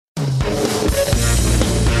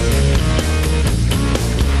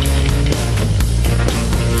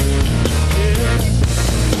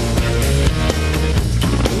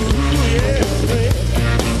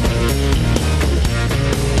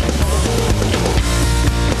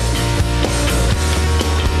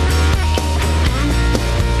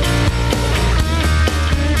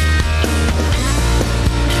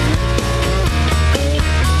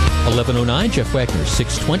11:09, Jeff Wagner,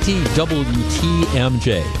 620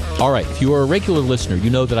 WTMJ. All right, if you are a regular listener, you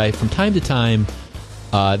know that I, from time to time,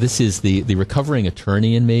 this is the recovering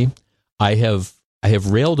attorney in me. I have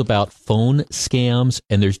railed about phone scams,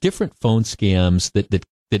 and there's different phone scams that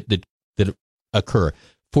occur.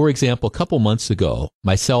 For example, a couple months ago,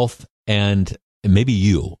 myself and maybe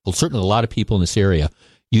you, well, certainly a lot of people in this area,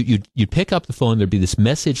 you'd pick up the phone, there'd be this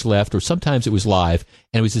message left, or sometimes it was live,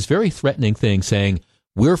 and it was this very threatening thing saying,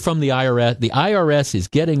 we're from the IRS. The IRS is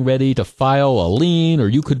getting ready to file a lien, or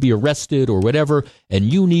you could be arrested or whatever,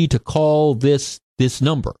 and you need to call this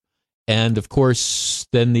number. And, of course,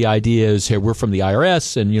 then the idea is, hey, we're from the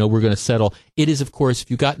IRS, and, we're going to settle. It is, of course,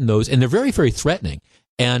 if you've gotten those, and they're very, very threatening.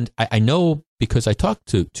 And I know, because I talked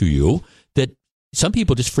to you, that some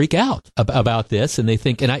people just freak out about this, and they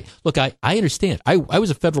think, and I understand. I was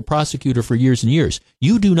a federal prosecutor for years and years.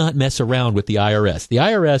 You do not mess around with the IRS. The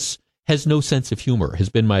IRS has no sense of humor, has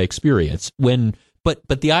been my experience. But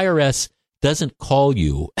the IRS doesn't call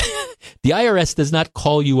you. The IRS does not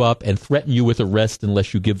call you up and threaten you with arrest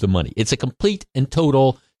unless you give the money. It's a complete and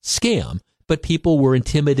total scam, but people were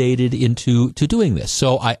intimidated into doing this.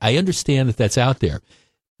 So I understand that that's out there.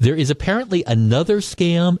 There is apparently another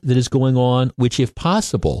scam that is going on, which, if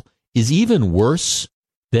possible, is even worse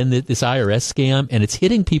than this IRS scam, and it's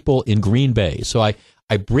hitting people in Green Bay. So I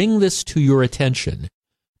bring this to your attention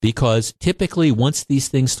because typically once these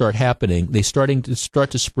things start happening, they start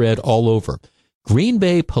to spread all over. Green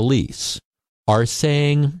Bay police are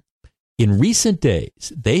saying in recent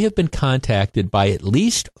days they have been contacted by at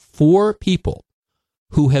least 4 people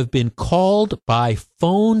who have been called by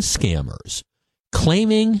phone scammers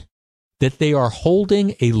claiming that they are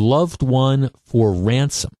holding a loved one for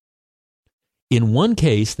ransom. In one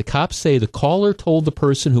case, the cops say the caller told the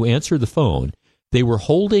person who answered the phone they were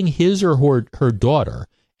holding his or her daughter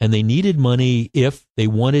and they needed money if they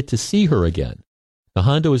wanted to see her again. The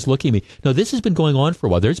Hondo is looking at me. Now, this has been going on for a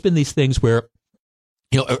while. There's been these things where,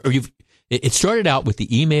 it started out with the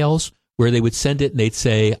emails where they would send it and they'd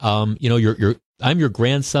say, I'm your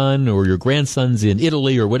grandson, or your grandson's in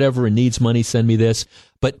Italy or whatever and needs money, send me this.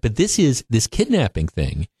 But this kidnapping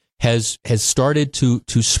thing has started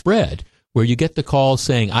to spread, where you get the call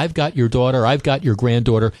saying, I've got your daughter, I've got your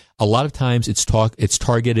granddaughter. A lot of times it's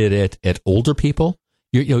targeted at older people.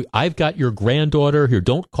 I've got your granddaughter here.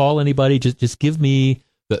 Don't call anybody. Just give me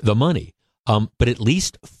the money. But at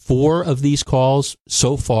least 4 of these calls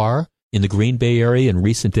so far in the Green Bay area in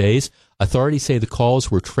recent days, authorities say the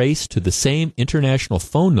calls were traced to the same international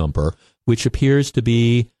phone number, which appears to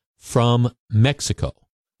be from Mexico.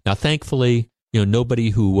 Now, thankfully, nobody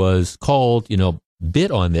who was called,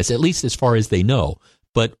 bit on this, at least as far as they know.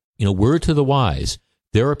 But, word to the wise,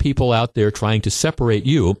 there are people out there trying to separate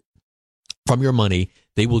you from your money.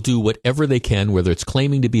 They will do whatever they can, whether it's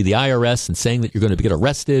claiming to be the IRS and saying that you're going to get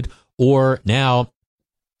arrested, or now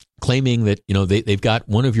claiming that, they've got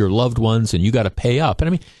one of your loved ones and you got to pay up.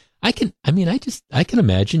 And I can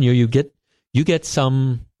imagine you get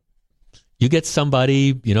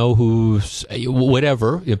somebody, who's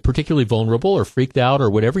whatever, particularly vulnerable or freaked out or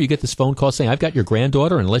whatever. You get this phone call saying, I've got your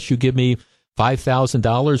granddaughter. Unless you give me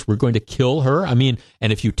 $5,000, we're going to kill her. And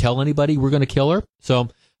if you tell anybody, we're going to kill her. So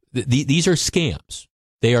these are scams.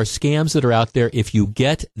 They are scams that are out there. If you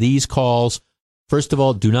get these calls, first of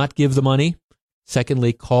all, do not give the money.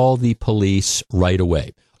 Secondly, call the police right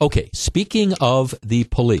away. Okay, speaking of the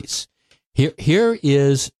police, here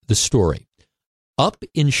is the story. Up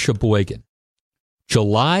in Sheboygan,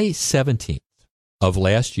 July 17th of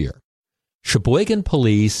last year, Sheboygan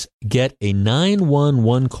police get a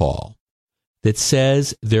 911 call that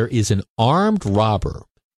says there is an armed robber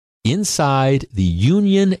inside the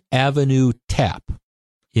Union Avenue Tap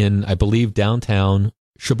in, I believe, downtown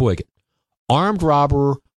Sheboygan. Armed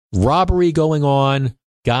robbery going on.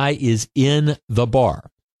 Guy is in the bar.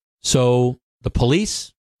 So the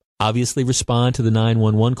police obviously respond to the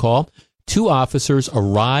 911 call. 2 officers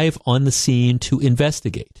arrive on the scene to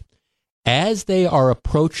investigate. As they are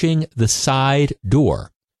approaching the side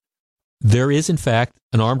door, there is, in fact,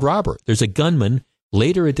 an armed robber. There's a gunman,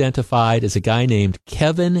 later identified as a guy named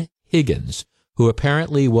Kevin Higgins, who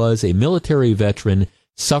apparently was a military veteran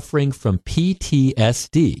suffering from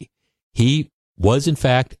PTSD. He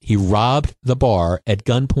robbed the bar at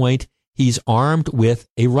gunpoint. He's armed with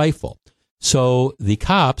a rifle. So the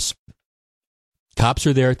cops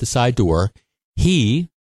are there at the side door.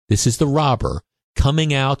 This is the robber,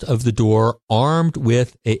 coming out of the door armed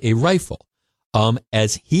with a rifle.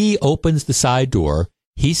 As he opens the side door,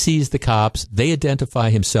 he sees the cops. They identify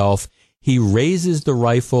himself. He raises the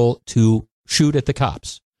rifle to shoot at the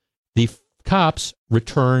cops. The cops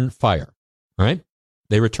return fire. All right?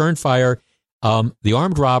 They return fire. The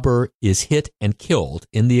armed robber is hit and killed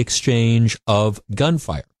in the exchange of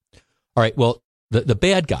gunfire. All right, well, the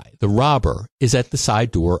bad guy, the robber, is at the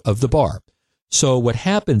side door of the bar. So what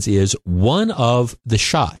happens is one of the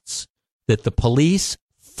shots that the police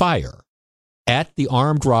fire at the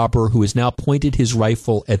armed robber who has now pointed his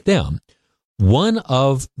rifle at them, one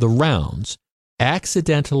of the rounds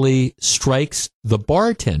accidentally strikes the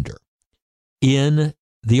bartender in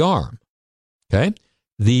the arm. Okay?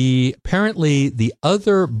 Apparently the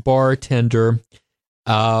other bartender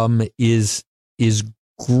is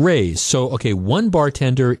grazed. So, okay, one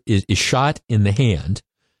bartender is shot in the hand,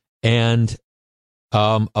 and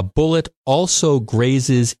a bullet also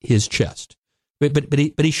grazes his chest. But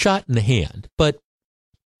he's shot in the hand. But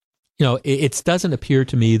you know, it doesn't appear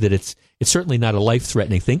to me that it's certainly not a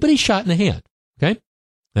life-threatening thing. But he's shot in the hand. Okay,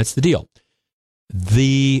 that's the deal.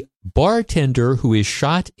 The bartender who is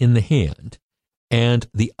shot in the hand and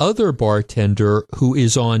the other bartender who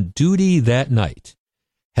is on duty that night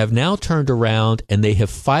have now turned around and they have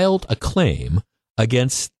filed a claim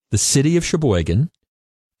against the city of Sheboygan,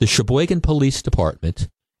 the Sheboygan Police Department,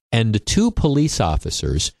 and the two police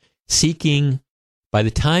officers seeking, by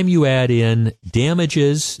the time you add in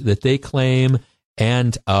damages that they claim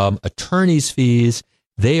and attorney's fees,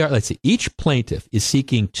 each plaintiff is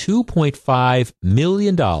seeking $2.5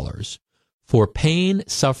 million for pain,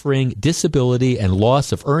 suffering, disability, and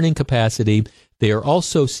loss of earning capacity. They are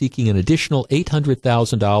also seeking an additional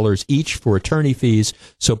 $800,000 each for attorney fees.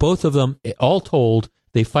 So both of them, all told,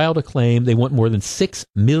 they filed a claim. They want more than $6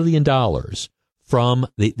 million from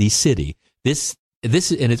the city. It's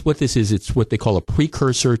what they call a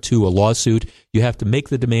precursor to a lawsuit. You have to make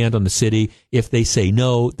the demand on the city. If they say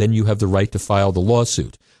no, then you have the right to file the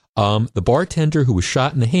lawsuit. The bartender who was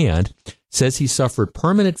shot in the hand says he suffered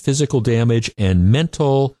permanent physical damage and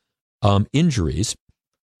mental injuries,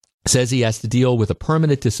 says he has to deal with a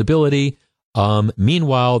permanent disability.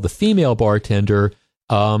 Meanwhile, the female bartender,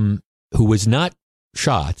 who was not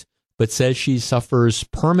shot, but says she suffers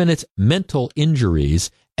permanent mental injuries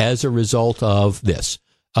as a result of this.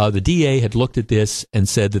 The DA had looked at this and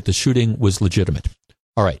said that the shooting was legitimate.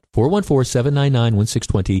 All right,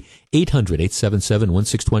 414-799-1620,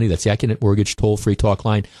 800-877-1620. That's the Accunet Mortgage toll-free talk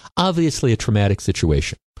line. Obviously a traumatic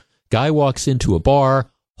situation. Guy walks into a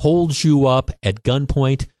bar, holds you up at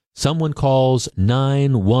gunpoint. Someone calls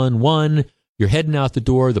 911. You're heading out the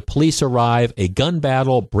door. The police arrive. A gun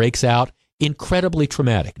battle breaks out. Incredibly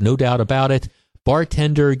traumatic, no doubt about it.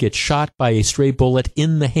 Bartender gets shot by a stray bullet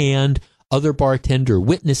in the hand. Other bartender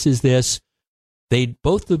witnesses this.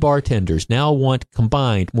 Both the bartenders now want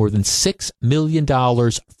combined more than $6 million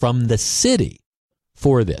from the city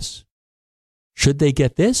for this. Should they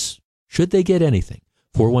get this? Should they get anything?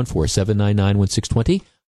 414-799-1620.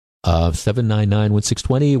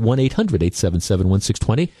 799-1620,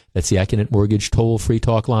 1-800-877-1620. That's the Accunet Mortgage toll-free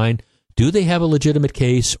talk line. Do they have a legitimate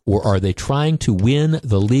case, or are they trying to win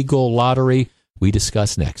the legal lottery? We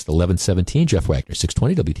discuss next. 11:17, Jeff Wagner,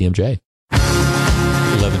 620 WTMJ.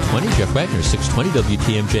 11:20, Jeff Wagner, 620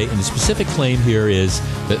 WTMJ. And the specific claim here is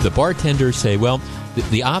that the bartenders say, well,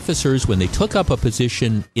 the officers, when they took up a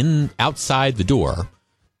position outside the door,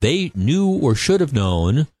 they knew or should have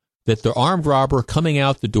known that the armed robber coming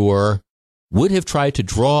out the door would have tried to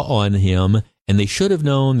draw on him, and they should have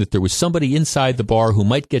known that there was somebody inside the bar who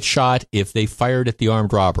might get shot if they fired at the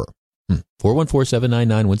armed robber.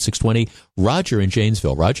 414-799-1620. Roger in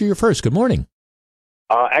Janesville. Roger, you're first. Good morning.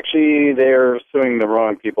 Actually, they're suing the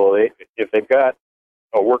wrong people. If they've got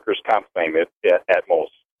a workers' comp claim at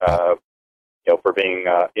most, for being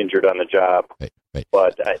injured on the job. Right.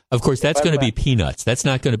 But of course, that's going to be peanuts. That's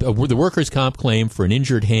not going to be the workers' comp claim for an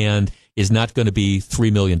injured hand is not going to be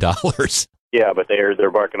 $3 million. Yeah, but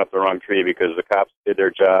they're barking up the wrong tree because the cops did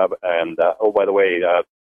their job. And by the way, the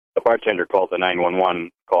bartender called the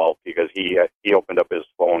 911 call because he opened up his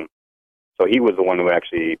phone, so he was the one who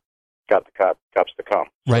actually got the cops to come.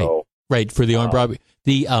 Right, so, right, for the armed robbery.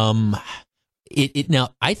 Now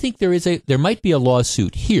I think there might be a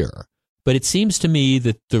lawsuit here, but it seems to me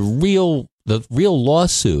that the real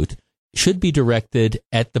lawsuit should be directed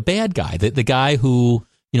at the bad guy, the guy who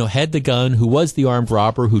had the gun, who was the armed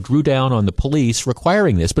robber, who drew down on the police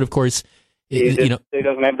requiring this. But of course, he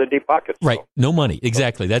doesn't have the deep pockets. Right, so. No money.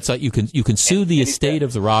 Exactly. That's like you can sue the estate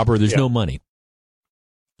of the robber. There's no money.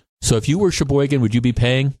 So if you were Sheboygan, would you be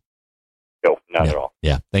paying? No, not at all.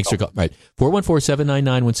 Yeah, thanks for calling. Right,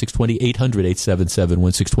 414-799-1620,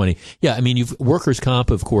 800-877-1620. Yeah, I mean, workers' comp,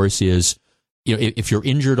 of course, is if you're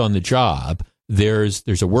injured on the job,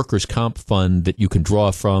 there's a workers' comp fund that you can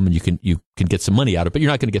draw from, and you can get some money out of it, but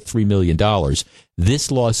you're not going to get $3 million. This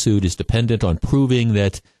lawsuit is dependent on proving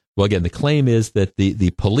that, well, again, the claim is that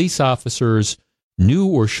the police officers knew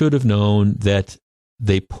or should have known that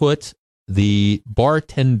they put the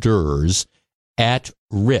bartenders at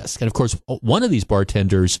risk. And, of course, one of these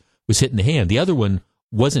bartenders was hit in the hand. The other one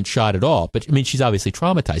wasn't shot at all. But, I mean, she's obviously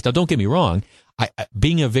traumatized. Now, don't get me wrong.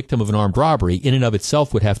 Being a victim of an armed robbery in and of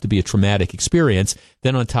itself would have to be a traumatic experience.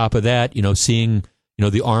 Then on top of that, seeing,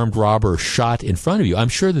 the armed robber shot in front of you, I'm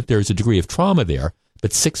sure that there's a degree of trauma there.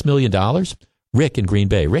 But $6 million? Rick in Green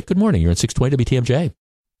Bay. Rick, good morning. You're on 620 WTMJ.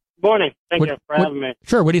 Morning. Thank you for having me.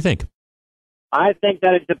 Sure. What do you think? I think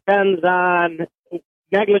that it depends on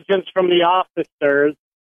negligence from the officers,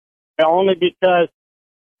 only because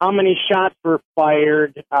how many shots were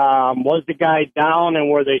fired, was the guy down, and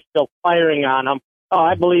were they still firing on him?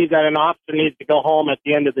 I believe that an officer needs to go home at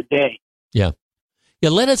the end of the day. Yeah. Yeah,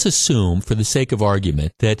 let us assume, for the sake of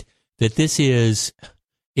argument, that this is...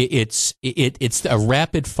 It's a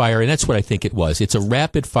rapid fire, and that's what I think it was. It's a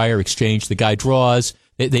rapid fire exchange. The guy draws.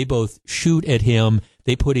 They both shoot at him.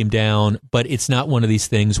 They put him down, but it's not one of these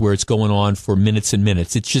things where it's going on for minutes and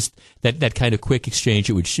minutes. It's just that kind of quick exchange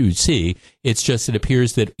you would see. It's just it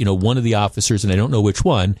appears that one of the officers, and I don't know which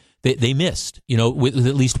one, they missed. With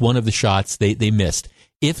at least one of the shots, they missed.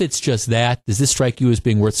 If it's just that, does this strike you as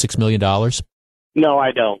being worth $6 million? No,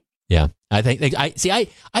 I don't. Yeah, I think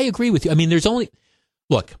I agree with you. I mean, there's only.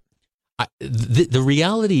 Look, the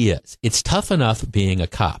reality is it's tough enough being a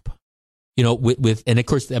cop, and of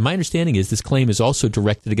course, my understanding is this claim is also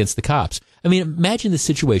directed against the cops. I mean, imagine the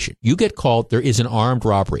situation. You get called, there is an armed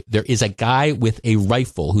robbery. There is a guy with a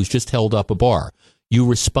rifle who's just held up a bar. You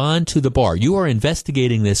respond to the bar. You are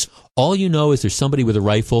investigating this. All you know is there's somebody with a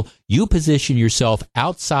rifle. You position yourself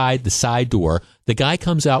outside the side door. The guy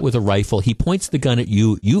comes out with a rifle. He points the gun at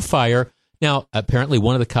you. You fire. Now, apparently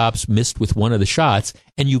one of the cops missed with one of the shots,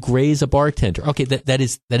 and you graze a bartender. Okay, that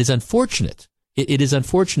is unfortunate. It is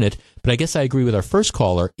unfortunate, but I guess I agree with our first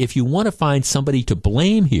caller. If you want to find somebody to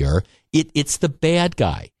blame here, it's the bad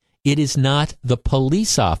guy. It is not the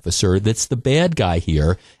police officer that's the bad guy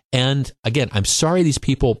here. And again, I'm sorry these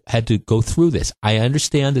people had to go through this. I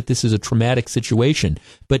understand that this is a traumatic situation,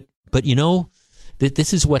 but that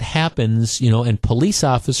this is what happens, and police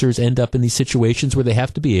officers end up in these situations where they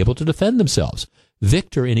have to be able to defend themselves.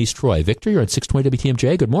 Victor in East Troy. Victor, you're on 620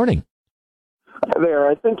 WTMJ. Good morning. Hi there.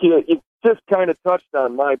 I think you just kind of touched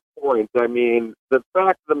on my point. I mean, the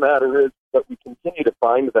fact of the matter is that we continue to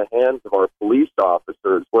find the hands of our police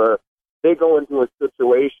officers where they go into a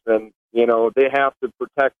situation and, they have to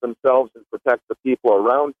protect themselves and protect the people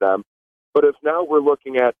around them. But if now we're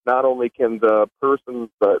looking at not only can the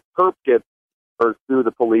perp get or through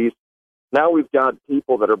the police, now we've got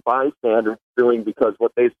people that are bystanders doing because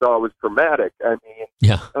what they saw was traumatic. I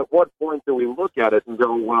mean, At what point do we look at it and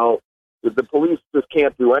go, well, the police just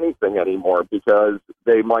can't do anything anymore because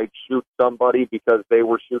they might shoot somebody because they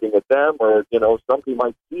were shooting at them, or, somebody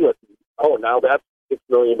might see it. Oh, now that's $6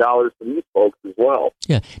 million to these folks as well.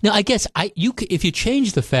 Yeah. Now, I guess if you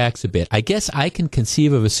change the facts a bit, I guess I can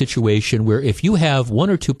conceive of a situation where if you have one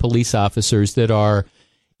or two police officers that are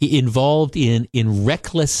involved in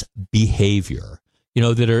reckless behavior,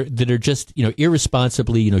 that are just,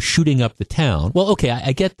 irresponsibly, shooting up the town. Well, okay,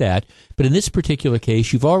 I get that. But in this particular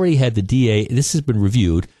case, you've already had the DA, this has been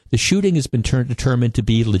reviewed. The shooting has been determined to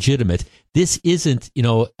be legitimate. This isn't,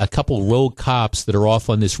 a couple rogue cops that are off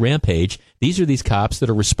on this rampage. These are these cops that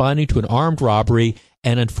are responding to an armed robbery,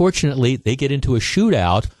 and unfortunately, they get into a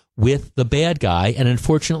shootout with the bad guy, and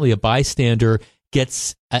unfortunately, a bystander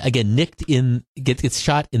gets, again, gets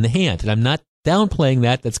shot in the hand. And I'm not downplaying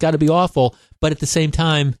that. That's got to be awful. But at the same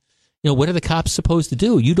time, what are the cops supposed to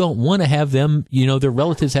do? You don't want to have them, their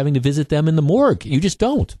relatives having to visit them in the morgue. You just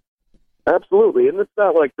don't. Absolutely. And it's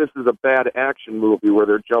not like this is a bad action movie where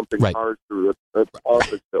they're jumping cars through an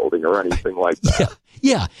office building or anything like that.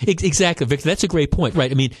 Yeah, exactly, Victor. That's a great point.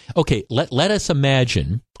 Right. I mean, okay, let us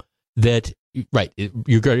imagine that. Right,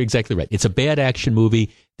 you're exactly right. It's a bad action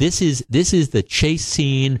movie. This is the chase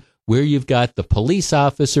scene where you've got the police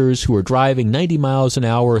officers who are driving 90 miles an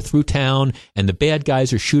hour through town, and the bad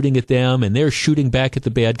guys are shooting at them, and they're shooting back at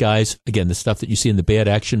the bad guys. Again, the stuff that you see in the bad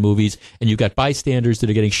action movies, and you've got bystanders that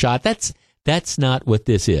are getting shot. That's not what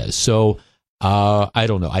this is. So I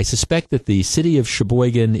don't know. I suspect that the city of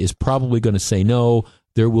Sheboygan is probably going to say no.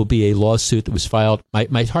 There will be a lawsuit that was filed.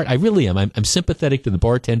 My heart, I really am. I'm sympathetic to the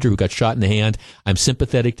bartender who got shot in the hand. I'm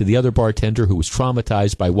sympathetic to the other bartender who was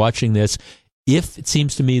traumatized by watching this. If it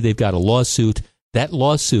seems to me they've got a lawsuit, that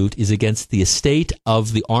lawsuit is against the estate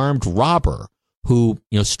of the armed robber who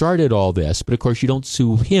started all this. But of course, you don't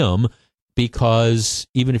sue him because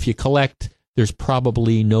even if you collect, there's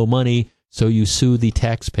probably no money, so you sue the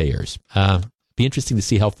taxpayers. Be interesting to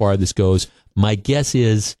see how far this goes. My guess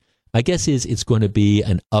is it's going to be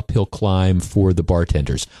an uphill climb for the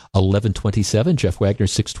bartenders. 11:27, Jeff Wagner,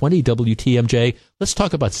 620 WTMJ. Let's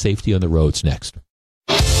talk about safety on the roads next.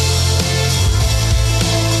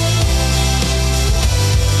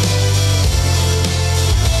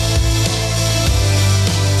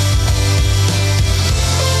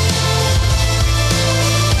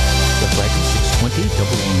 Jeff Wagner, 620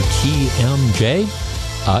 WTMJ.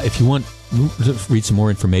 If you want to read some more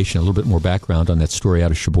information, a little bit more background on that story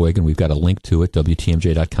out of Sheboygan, we've got a link to it,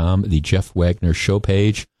 WTMJ.com, the Jeff Wagner show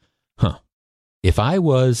page. If I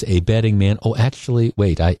was a betting man, actually,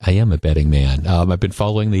 wait, I am a betting man. I've been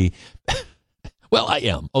following the, well, I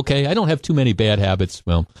am, okay? I don't have too many bad habits.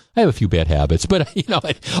 Well, I have a few bad habits, but,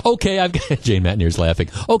 okay, I've got, Jane Matnier's laughing.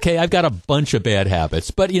 Okay, I've got a bunch of bad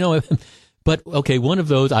habits, but, okay, one of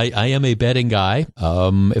those, I am a betting guy.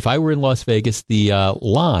 If I were in Las Vegas, the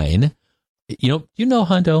line,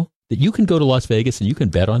 Hondo, that you can go to Las Vegas and you can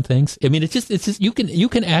bet on things. I mean, it's just you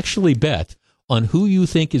can actually bet on who you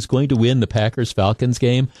think is going to win the Packers-Falcons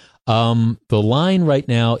game. The line right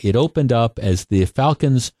now, it opened up as the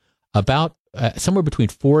Falcons about somewhere between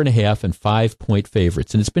 4.5 and 5 point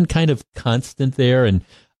favorites, and it's been kind of constant there. And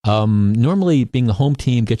normally, being the home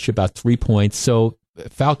team gets you about 3 points. So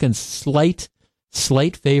Falcons slight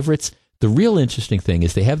favorites. The real interesting thing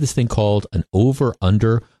is they have this thing called an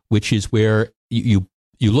over-under, which is where you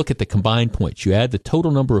look at the combined points. You add the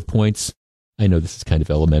total number of points. I know this is kind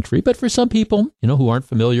of elementary, but for some people, who aren't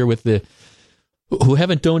familiar with who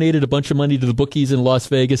haven't donated a bunch of money to the bookies in Las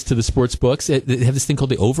Vegas, to the sports books, they have this thing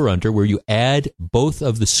called the over-under, where you add both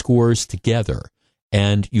of the scores together,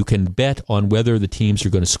 and you can bet on whether the teams are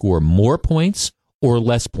going to score more points or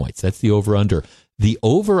less points. That's the over-under. The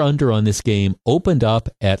over-under on this game opened up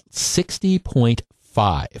at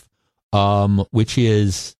 60.5, which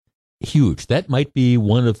is huge. That might be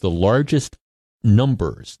one of the largest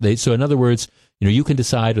numbers. So in other words, you can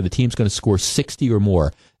decide are the team's going to score 60 or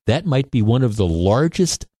more. That might be one of the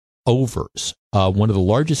largest overs, one of the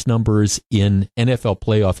largest numbers in NFL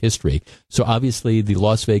playoff history. So obviously the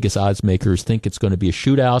Las Vegas odds makers think it's going to be a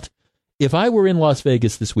shootout. If I were in Las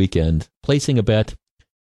Vegas this weekend placing a bet,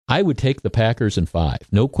 I would take the Packers in 5.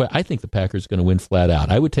 I think the Packers are going to win flat out.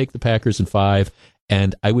 I would take the Packers in 5,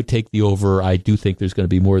 and I would take the over. I do think there's going to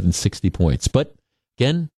be more than 60 points. But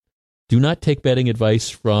again, do not take betting advice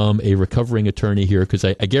from a recovering attorney here, because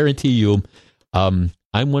I guarantee you, I'm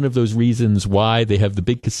one of those reasons why they have the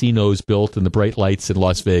big casinos built and the bright lights in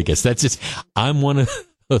Las Vegas. I'm one of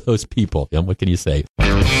those people. What can you say?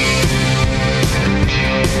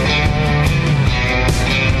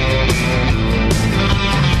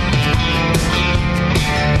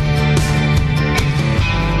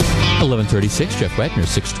 $11:36, Jeff Wagner,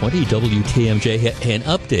 620 WTMJ. An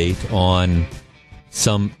update on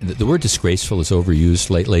the word disgraceful is overused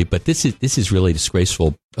lately, but this is really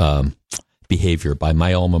disgraceful behavior by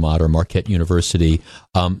my alma mater, Marquette University.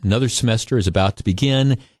 Another semester is about to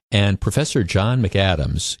begin, and Professor John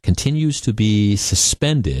McAdams continues to be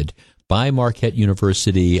suspended by Marquette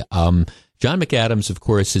University. John McAdams, of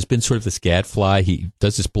course, has been sort of this gadfly. He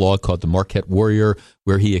does this blog called The Marquette Warrior,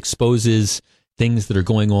 where he exposes things that are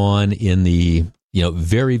going on in the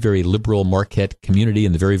very, very liberal Marquette community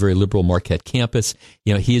and the very, very liberal Marquette campus.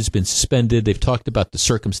 He has been suspended. They've talked about the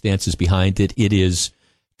circumstances behind it. It is,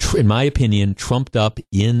 in my opinion, trumped up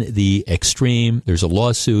in the extreme. There's a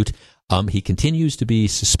lawsuit. He continues to be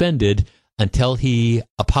suspended until he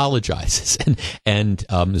apologizes. And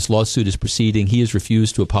this lawsuit is proceeding. He has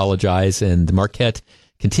refused to apologize, and Marquette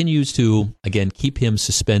continues to, again, keep him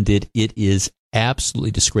suspended. It is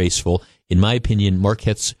absolutely disgraceful. In my opinion,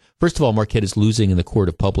 first of all, Marquette is losing in the court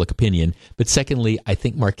of public opinion. But secondly, I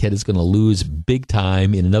think Marquette is going to lose big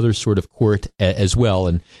time in another sort of court as well.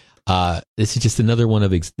 And this is just another one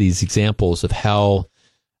of these examples of how,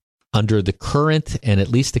 under the current and at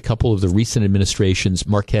least a couple of the recent administrations,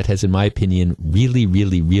 Marquette has, in my opinion, really,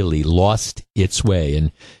 really, really lost its way.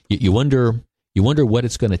 And you wonder what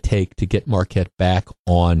it's going to take to get Marquette back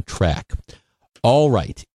on track. All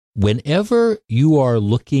right. Whenever you are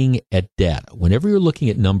looking at data, whenever you're looking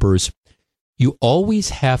at numbers, you always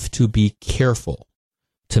have to be careful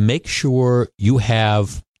to make sure you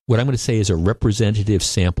have what I'm going to say is a representative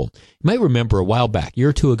sample. You might remember a while back, a year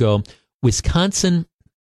or two ago, Wisconsin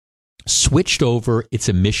switched over its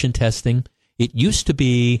emission testing. It used to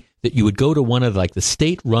be that you would go to one of like the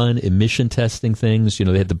state-run emission testing things.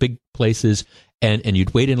 They had the big places, and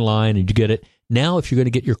you'd wait in line and you get it. Now, if you're going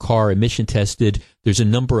to get your car emission tested, there's a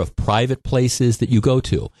number of private places that you go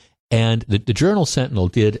to. And the Journal Sentinel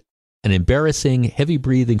did an embarrassing,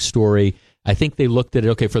 heavy-breathing story. I think they looked at it,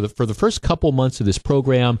 okay, for the first couple months of this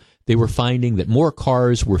program, they were finding that more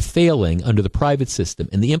cars were failing under the private system.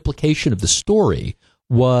 And the implication of the story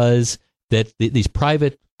was that these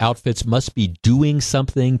private outfits must be doing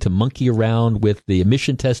something to monkey around with the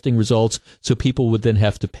emission testing results, so people would then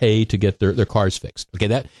have to pay to get their cars fixed.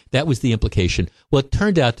 Okay, that was the implication. Well, it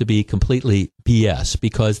turned out to be completely BS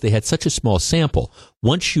because they had such a small sample.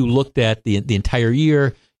 Once you looked at the entire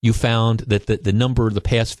year, you found that the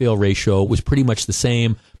pass-fail ratio was pretty much the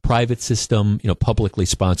same, private system, publicly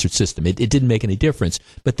sponsored system. It didn't make any difference,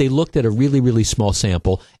 but they looked at a really, really small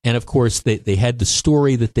sample, and of course they had the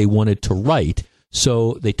story that they wanted to write,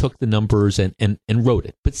 so they took the numbers and wrote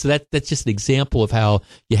it. But so that's just an example of how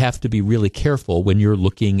you have to be really careful when you're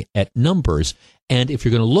looking at numbers. And if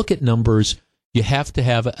you're going to look at numbers, you have to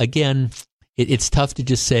have, again, it's tough to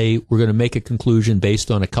just say we're going to make a conclusion based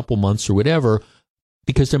on a couple months or whatever,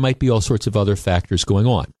 because there might be all sorts of other factors going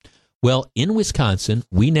on. Well, in Wisconsin,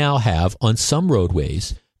 we now have, on some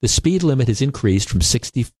roadways, the speed limit has increased from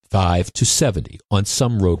 65 to 70 on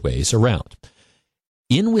some roadways around.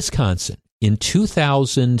 In Wisconsin, in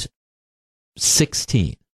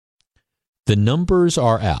 2016, the numbers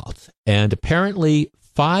are out, and apparently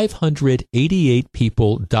 588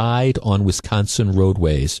 people died on Wisconsin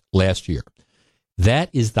roadways last year. That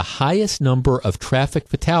is the highest number of traffic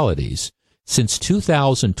fatalities since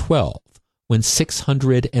 2012, when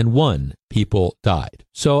 601 people died.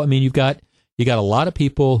 So, I mean, you got a lot of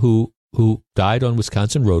people who died on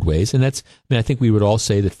Wisconsin roadways, and I think we would all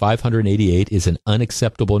say that 588 is an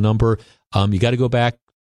unacceptable number. You got to go back,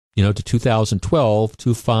 to 2012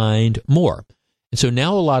 to find more. And so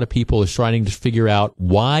now a lot of people are trying to figure out,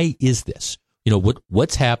 why is this?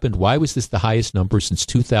 What's happened? Why was this the highest number since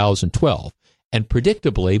 2012? And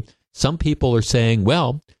predictably, some people are saying,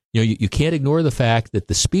 well, you can't ignore the fact that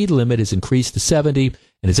the speed limit has increased to 70,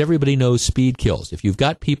 and as everybody knows, speed kills. If you've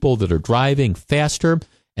got people that are driving faster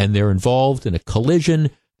and they're involved in a collision,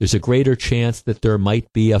 there's a greater chance that there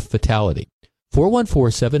might be a fatality.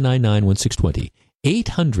 414-799-1620,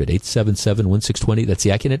 800-877-1620. That's the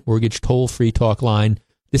Acunet Mortgage toll-free talk line.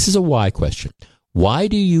 This is a why question. Why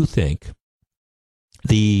do you think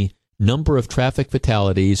the number of traffic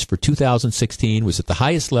fatalities for 2016 was at the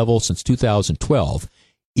highest level since 2012?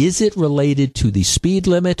 Is it related to the speed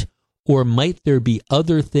limit, or might there be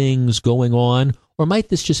other things going on, or might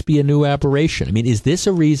this just be a new aberration? I mean, is this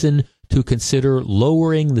a reason to consider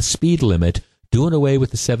lowering the speed limit, doing away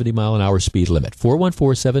with the 70-mile-an-hour speed limit?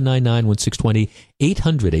 414-799-1620,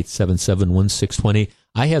 800-877-1620.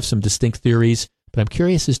 I have some distinct theories, but I'm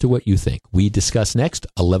curious as to what you think. We discuss next,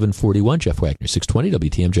 1141. Jeff Wagner, 620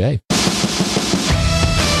 WTMJ.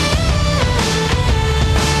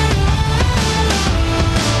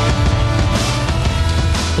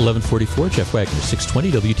 1144, Jeff Wagner,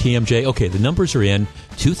 620 WTMJ. Okay, the numbers are in.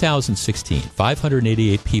 2016,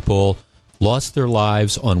 588 people lost their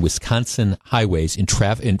lives on Wisconsin highways, in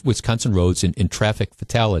Wisconsin roads, in traffic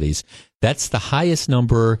fatalities. That's the highest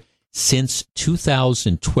number since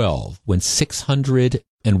 2012, when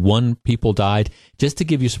 601 people died. Just to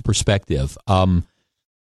give you some perspective,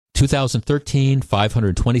 2013,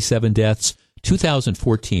 527 deaths.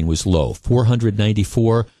 2014 was low,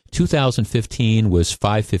 494. 2015 was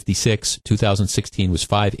 556. 2016 was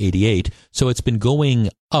 588. So it's been going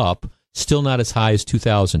up, still not as high as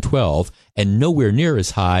 2012, and nowhere near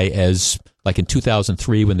as high as like in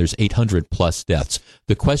 2003 when there's 800 plus deaths.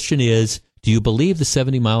 The question is, do you believe the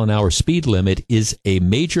 70-mile-an-hour speed limit is a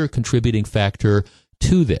major contributing factor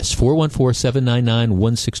to this?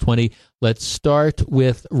 414-799-1620. Let's start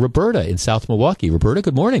with Roberta in South Milwaukee. Roberta,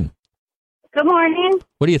 good morning. Good morning.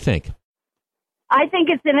 What do you think? I think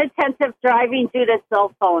it's inattentive driving due to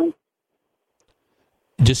cell phones.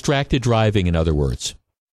 Distracted driving, in other words.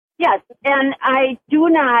 Yes, and I do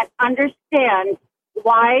not understand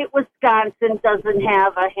why Wisconsin doesn't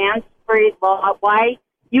have a hands-free law, why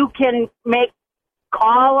you can make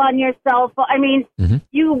call on your cell phone. I mean,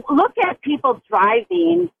 You look at people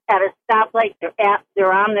driving at a stoplight,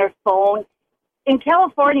 they're on their phone. In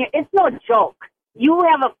California, it's no joke. You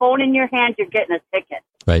have a phone in your hand, you're getting a ticket.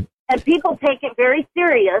 Right. And people take it very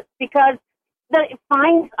serious because the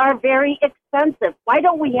fines are very expensive. Why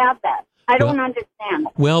don't we have that? I don't understand.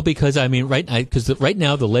 Well, because right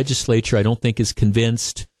now the legislature, I don't think, is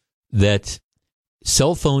convinced that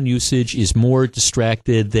cell phone usage is more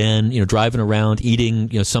distracted than driving around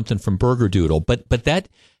eating something from Burger Doodle. But that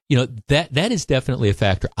that is definitely a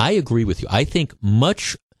factor. I agree with you. I think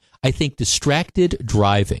distracted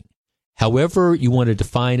driving, however you want to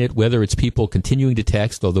define it, whether it's people continuing to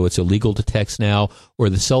text, although it's illegal to text now, or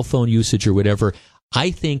the cell phone usage or whatever,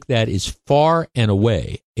 I think that is far and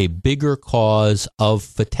away a bigger cause of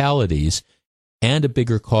fatalities and a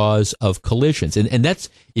bigger cause of collisions. And that's,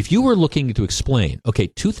 if you were looking to explain, okay,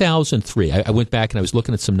 2003, I went back and I was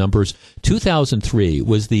looking at some numbers. 2003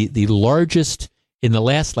 was the largest, in the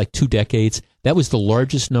last like 2 decades, that was the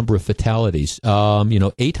largest number of fatalities,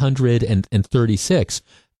 836.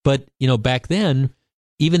 But, back then,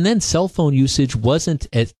 even then, cell phone usage wasn't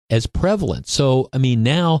as prevalent. So, I mean,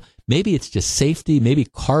 now maybe it's just safety, maybe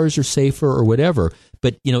cars are safer or whatever.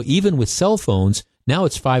 But, even with cell phones, now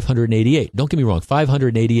it's 588. Don't get me wrong,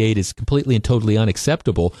 588 is completely and totally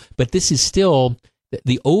unacceptable. But this is still,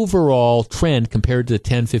 the overall trend compared to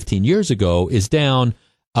 10, 15 years ago is down.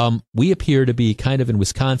 We appear to be kind of in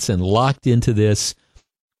Wisconsin locked into this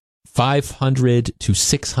 500 to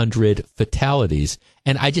 600 fatalities.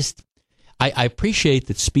 And I appreciate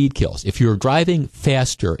that speed kills. If you're driving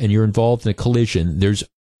faster and you're involved in a collision, there's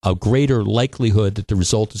a greater likelihood that the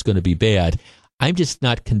result is going to be bad. I'm just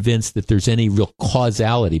not convinced that there's any real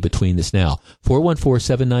causality between this now.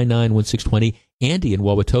 414-799-1620. Andy in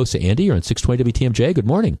Wauwatosa. Andy, you're on 620 WTMJ. Good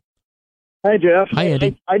morning. Hi, Jeff. Hi,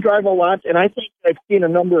 Andy. I drive a lot, and I think I've seen a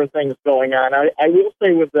number of things going on. I will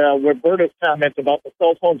say with Roberta's comments about the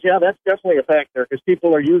cell phones, yeah, that's definitely a factor because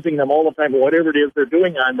people are using them all the time, whatever it is they're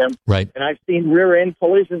doing on them. Right. And I've seen rear-end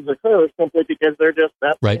collisions occur simply because they're just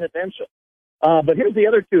not paying attention. But here's the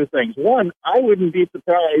other two things. One, I wouldn't be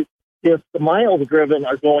surprised if the miles driven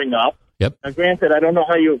are going up. Yep. Now, granted, I don't know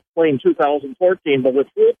how you explain 2014, but with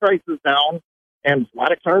fuel prices down, and a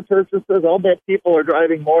lot of car purchases, I'll bet people are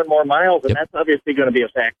driving more and more miles, and that's obviously going to be a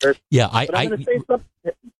factor. Yeah, I'm going to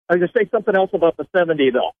say something else about the 70,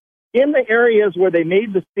 though. In the areas where they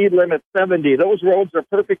made the speed limit 70, those roads are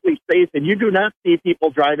perfectly safe, and you do not see people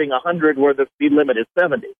driving 100 where the speed limit is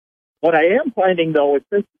 70. What I am finding, though, is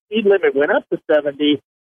since the speed limit went up to 70,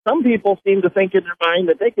 some people seem to think in their mind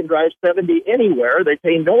that they can drive 70 anywhere. They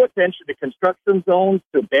pay no attention to construction zones,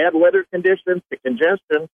 to bad weather conditions, to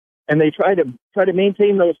congestion. And they try to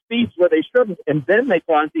maintain those speeds where they shouldn't, and then they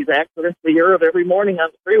cause these accidents we hear of every morning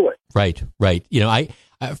on the freeway. Right. I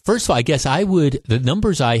first of all, I guess the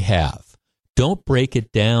numbers I have don't break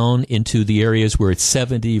it down into the areas where it's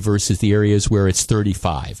 70 versus the areas where it's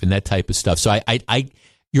 35 and that type of stuff. So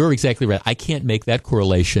you're exactly right. I can't make that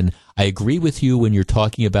correlation. I agree with you when you're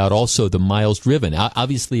talking about also the miles driven.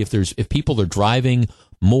 Obviously, if people are driving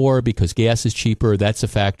more because gas is cheaper, that's a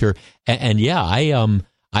factor. And yeah,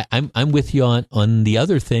 I'm with you on the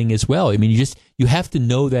other thing as well. I mean, you have to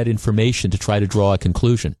know that information to try to draw a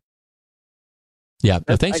conclusion. Yeah,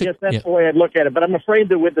 thanks. I guess that's the way I'd look at it. But I'm afraid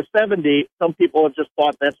that with the 70, some people have just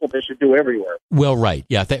thought that's what they should do everywhere. Well, right.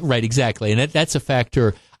 Yeah, right, exactly. And that's a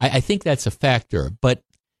factor. I think that's a factor. But,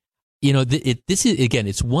 this is, again,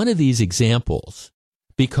 it's one of these examples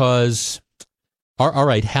because, all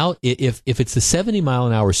right, how if it's the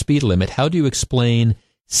 70-mile-an-hour speed limit, how do you explain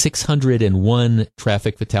 601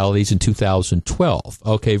 traffic fatalities in 2012,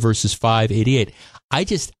 okay, versus 588. I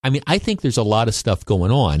think there's a lot of stuff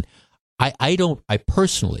going on. I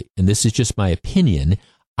personally, and this is just my opinion,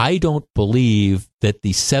 I don't believe that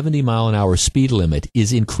the 70-mile-an-hour speed limit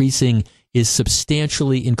is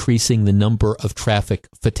substantially increasing the number of traffic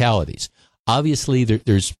fatalities. Obviously,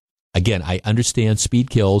 there's, again, I understand speed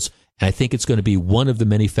kills, and I think it's going to be one of the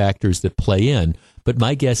many factors that play in. But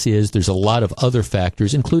my guess is there's a lot of other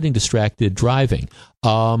factors, including distracted driving.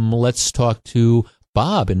 Let's talk to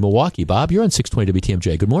Bob in Milwaukee. Bob, you're on 620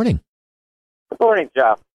 WTMJ. Good morning. Good morning,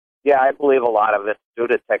 Jeff. Yeah, I believe a lot of it's due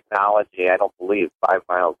to technology. I don't believe 5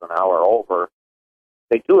 miles an hour over.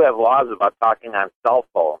 They do have laws about talking on cell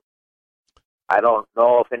phones. I don't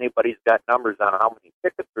know if anybody's got numbers on how many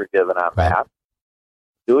tickets were given on that.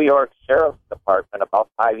 New York Sheriff's Department about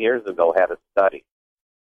 5 years ago had a study.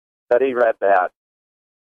 Study read that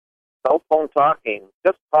cell phone talking,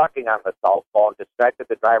 just talking on the cell phone, distracted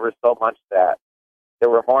the driver so much that there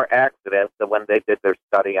were more accidents than when they did their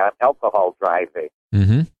study on alcohol driving,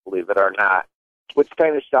 believe it or not, which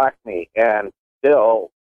kind of shocked me. And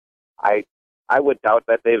still, I would doubt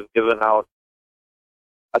that they've given out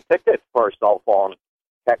a ticket for cell phone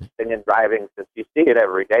texting and driving, since you see it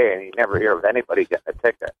every day and you never hear of anybody getting a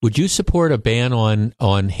ticket. Would you support a ban on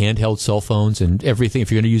handheld cell phones and everything?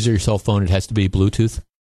 If you're going to use your cell phone, it has to be Bluetooth?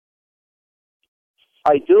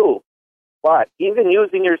 I do. But even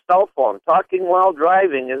using your cell phone, talking while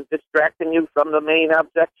driving is distracting you from the main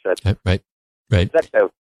objection. Right. Objective.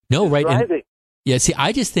 No, right. Driving. Yeah, see,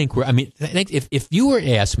 I just think if you were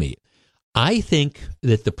to ask me, I think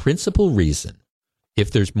that the principal reason,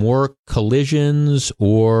 if there's more collisions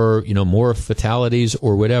or, more fatalities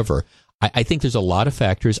or whatever, I think there's a lot of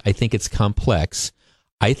factors. I think it's complex.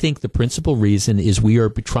 I think the principal reason is we are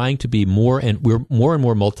trying to be more and more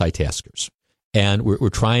multitaskers. And we're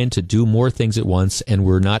trying to do more things at once, and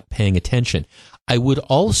we're not paying attention. I would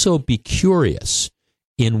also be curious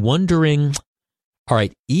in wondering, all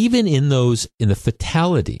right, even in the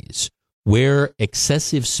fatalities where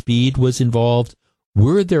excessive speed was involved,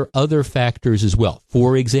 were there other factors as well?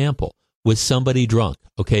 For example, was somebody drunk?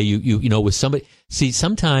 Okay, was somebody, see,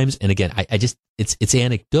 sometimes, and again, I just, it's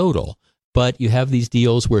anecdotal, but you have these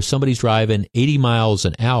deals where somebody's driving 80 miles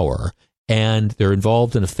an hour and they're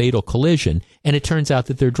involved in a fatal collision, and it turns out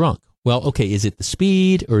that they're drunk. Well, okay, is it the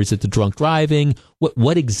speed or is it the drunk driving?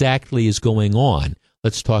 What exactly is going on?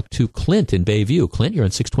 Let's talk to Clint in Bayview. Clint, you're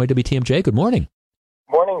on 620 WTMJ. Good morning.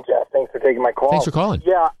 Morning, Jeff. Thanks for taking my call. Thanks for calling.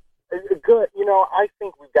 Yeah, good. I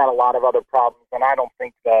think we've got a lot of other problems, and I don't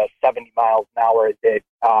think the 70 miles an hour is it.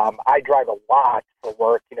 I drive a lot for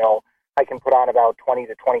work. I can put on about 20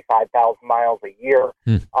 to 25,000 miles a year,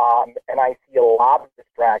 and I see a lot of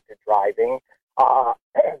distracted driving.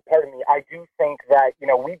 Pardon me. I do think that,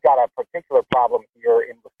 we've got a particular problem here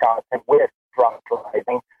in Wisconsin with drunk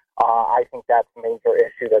driving. I think that's a major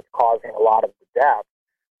issue that's causing a lot of the deaths.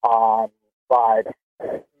 But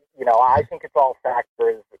I think it's all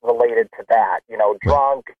factors related to that,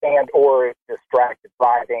 drunk and or distracted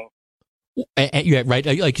driving. Yeah, right.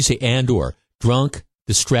 Like you say, and or drunk,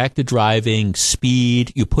 distracted driving,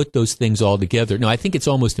 speed, you put those things all together. No, I think it's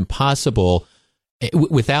almost impossible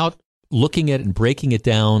without looking at it and breaking it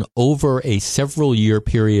down over a several year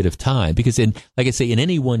period of time. Because like I say, in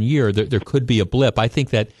any one year, there could be a blip. I think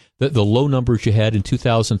that the low numbers you had in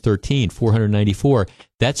 2013, 494,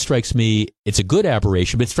 that strikes me, it's a good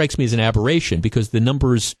aberration, but it strikes me as an aberration because the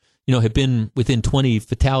numbers, have been within 20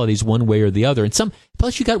 fatalities one way or the other. And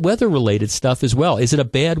plus you got weather related stuff as well. Is it a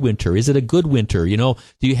bad winter? Is it a good winter? Do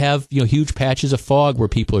you have, huge patches of fog where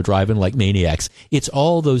people are driving like maniacs? It's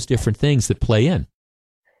all those different things that play in.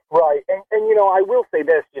 Right. And I will say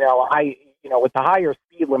this, with the higher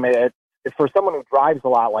speed limit, for someone who drives a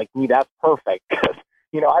lot like me, that's perfect. Because,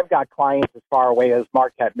 I've got clients as far away as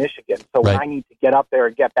Marquette, Michigan. So right. When I need to get up there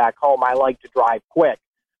and get back home, I like to drive quick.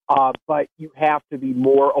 But you have to be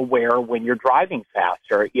more aware when you're driving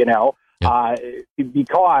faster,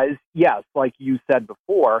 because, yes, like you said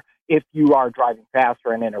before, if you are driving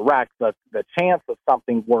faster and in a wreck, the chance of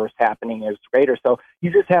something worse happening is greater. So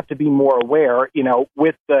you just have to be more aware,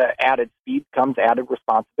 with the added speed comes added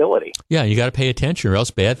responsibility. Yeah, you got to pay attention or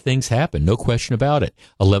else bad things happen. No question about it.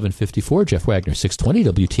 11:54, Jeff Wagner,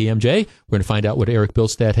 620 WTMJ. We're going to find out what Eric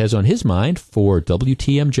Bilstead has on his mind for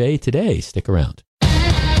WTMJ today. Stick around.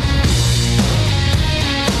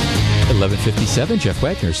 11:57, Jeff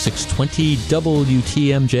Wagner, 620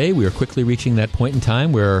 WTMJ. We are quickly reaching that point in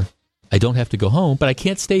time where I don't have to go home, but I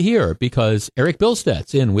can't stay here because Eric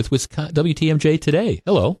Bilsted's in with WTMJ today.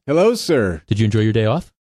 Hello. Hello, sir. Did you enjoy your day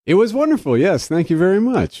off? It was wonderful. Yes, thank you very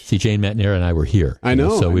much. See, Jane Matnera and I were here. I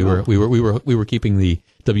know. So we were keeping the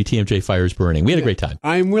WTMJ fires burning. We had a great time.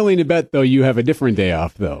 I'm willing to bet, though, you have a different day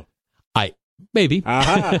off, though. Maybe.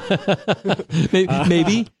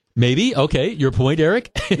 Maybe. Okay. Your point,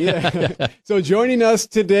 Eric. Yeah. So joining us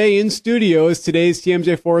today in studio is today's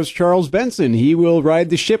TMJ4's Charles Benson. He will ride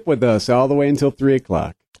the ship with us all the way until 3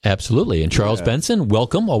 o'clock. Absolutely. And Charles Benson,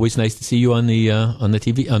 welcome. Always nice to see you on the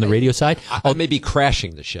TV, on the radio side. I may be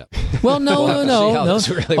crashing the ship. Well, no. See how this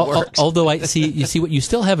really works. Although you see what you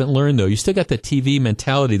still haven't learned though. You still got the TV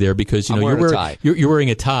mentality there because you're wearing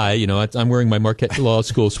a tie. I'm wearing my Marquette Law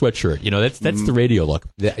School sweatshirt. That's the radio look.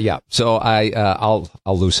 Yeah. So I'll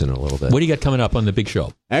loosen it a little bit. What do you got coming up on the big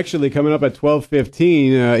show? Actually, coming up at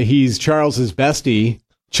 12:15, he's Charles's bestie.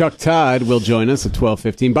 Chuck Todd will join us at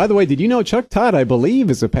 12:15. By the way, did you know Chuck Todd, I believe,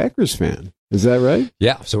 is a Packers fan? Is that right?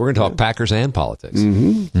 Yeah, so we're going to talk Packers and politics.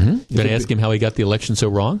 Mm-hmm. Mm-hmm. Going to ask him how he got the election so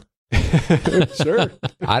wrong? Sure.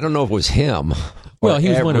 I don't know if it was him. Well, he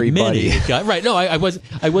was one of many. Right. No, I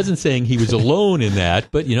wasn't saying he was alone in that,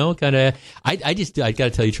 but kind of. I got to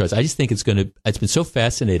tell you, Charles. I just think it's been so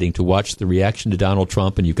fascinating to watch the reaction to Donald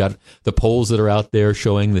Trump, and you've got the polls that are out there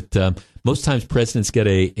showing that most times presidents get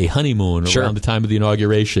a honeymoon around the time of the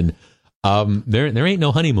inauguration. There ain't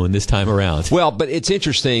no honeymoon this time around. Well, but it's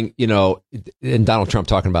interesting, and Donald Trump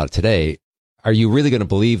talking about it today. are you really going to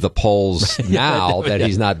believe the polls now that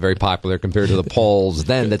he's not very popular compared to the polls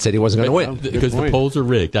then that said he wasn't going to win? Because the polls are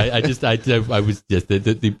rigged.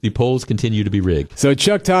 The polls continue to be rigged. So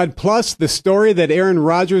Chuck Todd plus the story that Aaron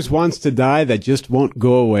Rodgers wants to die that just won't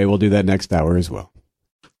go away. We'll do that next hour as well.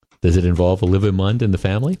 Does it involve Olivia Munn in the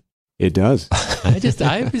family? It does.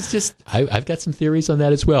 I've got some theories on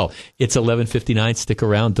that as well. It's 11:59. Stick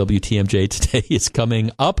around. WTMJ Today is coming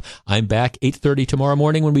up. I'm back 8:30 tomorrow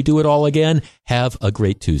morning when we do it all again. Have a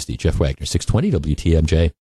great Tuesday. Jeff Wagner, 620 WTMJ.